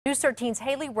News 13's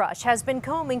Haley Rush has been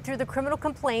combing through the criminal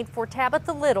complaint for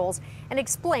Tabitha Littles and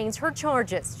explains her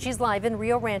charges. She's live in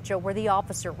Rio Rancho, where the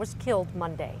officer was killed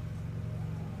Monday.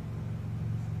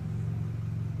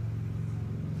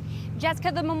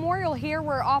 Jessica, the memorial here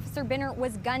where Officer Benner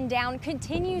was gunned down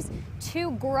continues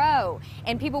to grow.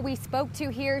 And people we spoke to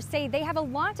here say they have a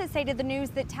lot to say to the news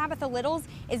that Tabitha Littles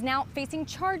is now facing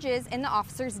charges in the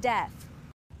officer's death.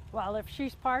 Well, if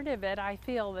she's part of it, I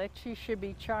feel that she should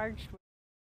be charged.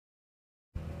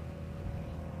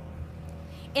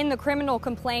 In the criminal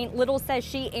complaint, Littles says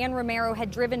she and Romero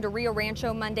had driven to Rio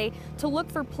Rancho Monday to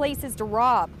look for places to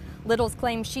rob. Littles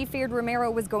claims she feared Romero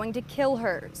was going to kill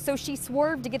her, so she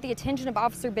swerved to get the attention of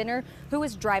Officer Benner, who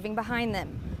was driving behind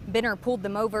them. Benner pulled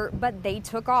them over, but they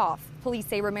took off. Police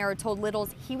say Romero told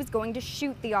Littles he was going to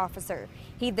shoot the officer.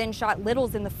 He then shot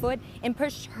Littles in the foot and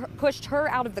pushed her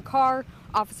out of the car.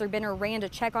 Officer Benner ran to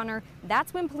check on her.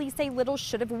 That's when police say Littles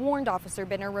should have warned Officer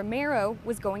Benner Romero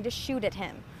was going to shoot at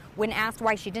him. When asked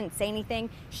why she didn't say anything,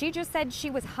 she just said she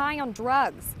was high on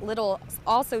drugs. Littles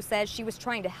also says she was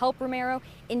trying to help Romero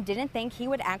and didn't think he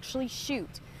would actually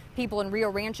shoot. People in Rio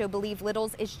Rancho believe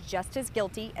Littles is just as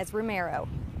guilty as Romero.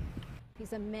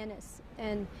 He's a menace,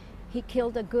 and he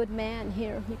killed a good man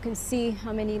here. You can see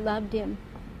how many loved him,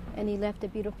 and he left a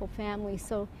beautiful family.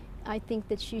 So I think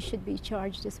that she should be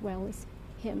charged as well as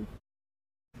him.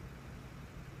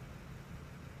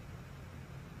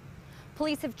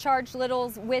 Police have charged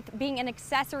Littles with being an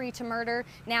accessory to murder.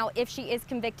 Now, if she is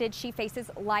convicted, she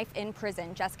faces life in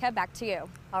prison. Jessica, back to you.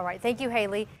 All right, thank you,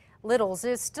 Haley. Littles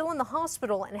is still in the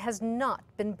hospital and has not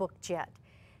been booked yet.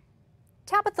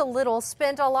 Tabitha Littles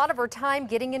spent a lot of her time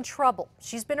getting in trouble.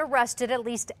 She's been arrested at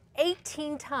least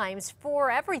 18 times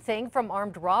for everything from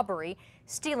armed robbery,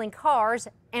 stealing cars,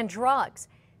 and drugs.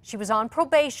 She was on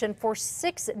probation for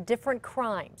 6 different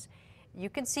crimes. You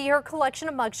can see her collection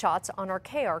of mugshots on our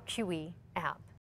KRQE app.